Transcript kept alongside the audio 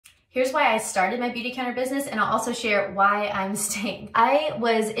Here's why I started my Beautycounter business, and I'll also share why I'm staying. I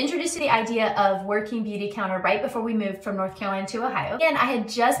was introduced to the idea of working Beautycounter right before we moved from North Carolina to Ohio. And I had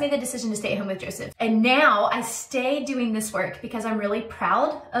just made the decision to stay at home with Joseph. And now I stay doing this work because I'm really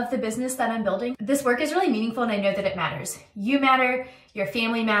proud of the business that I'm building. This work is really meaningful and I know that it matters. You matter, your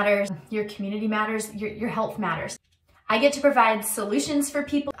family matters, your community matters, your health matters. I get to provide solutions for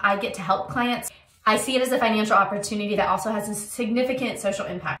people. I get to help clients. I see it as a financial opportunity that also has a significant social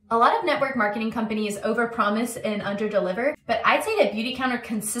impact. A lot of network marketing companies overpromise and underdeliver, but I'd say that Beautycounter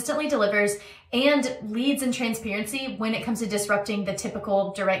consistently delivers and leads in transparency when it comes to disrupting the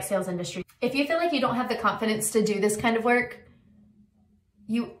typical direct sales industry. If you feel like you don't have the confidence to do this kind of work,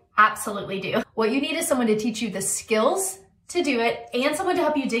 you absolutely do. What you need is someone to teach you the skills to do it and someone to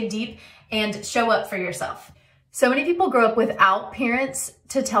help you dig deep and show up for yourself. So many people grow up without parents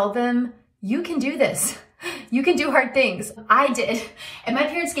to tell them, you can do this. You can do hard things. I did. And my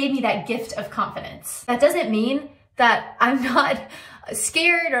parents gave me that gift of confidence. That doesn't mean that I'm not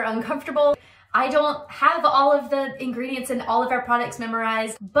scared or uncomfortable. I don't have all of the ingredients in all of our products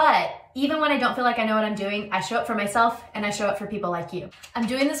memorized, but even when I don't feel like I know what I'm doing, I show up for myself and I show up for people like you. I'm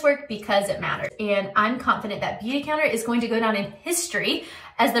doing this work because it matters. And I'm confident that Beautycounter is going to go down in history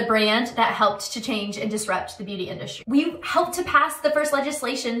as the brand that helped to change and disrupt the beauty industry. We helped to pass the first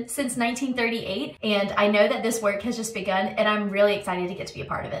legislation since 1938, and I know that this work has just begun, and I'm really excited to get to be a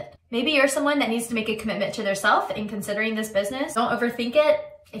part of it. Maybe you're someone that needs to make a commitment to themselves in considering this business. Don't overthink it.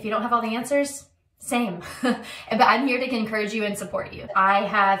 If you don't have all the answers, same. But I'm here to encourage you and support you. I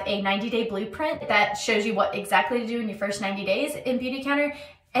have a 90-day blueprint that shows you what exactly to do in your first 90 days in Beautycounter,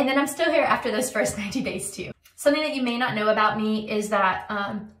 and then I'm still here after those first 90 days too. Something that you may not know about me is that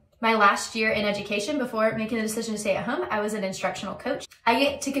my last year in education, before making the decision to stay at home, I was an instructional coach. I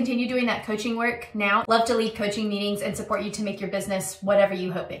get to continue doing that coaching work now. Love to lead coaching meetings and support you to make your business whatever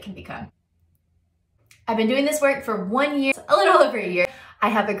you hope it can become. I've been doing this work for 1 year, a little over a year. I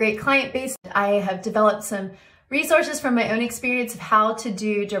have a great client base. I have developed some resources from my own experience of how to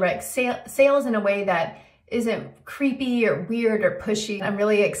do direct sales in a way that isn't creepy or weird or pushy. I'm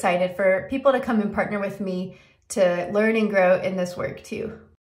really excited for people to come and partner with me to learn and grow in this work too.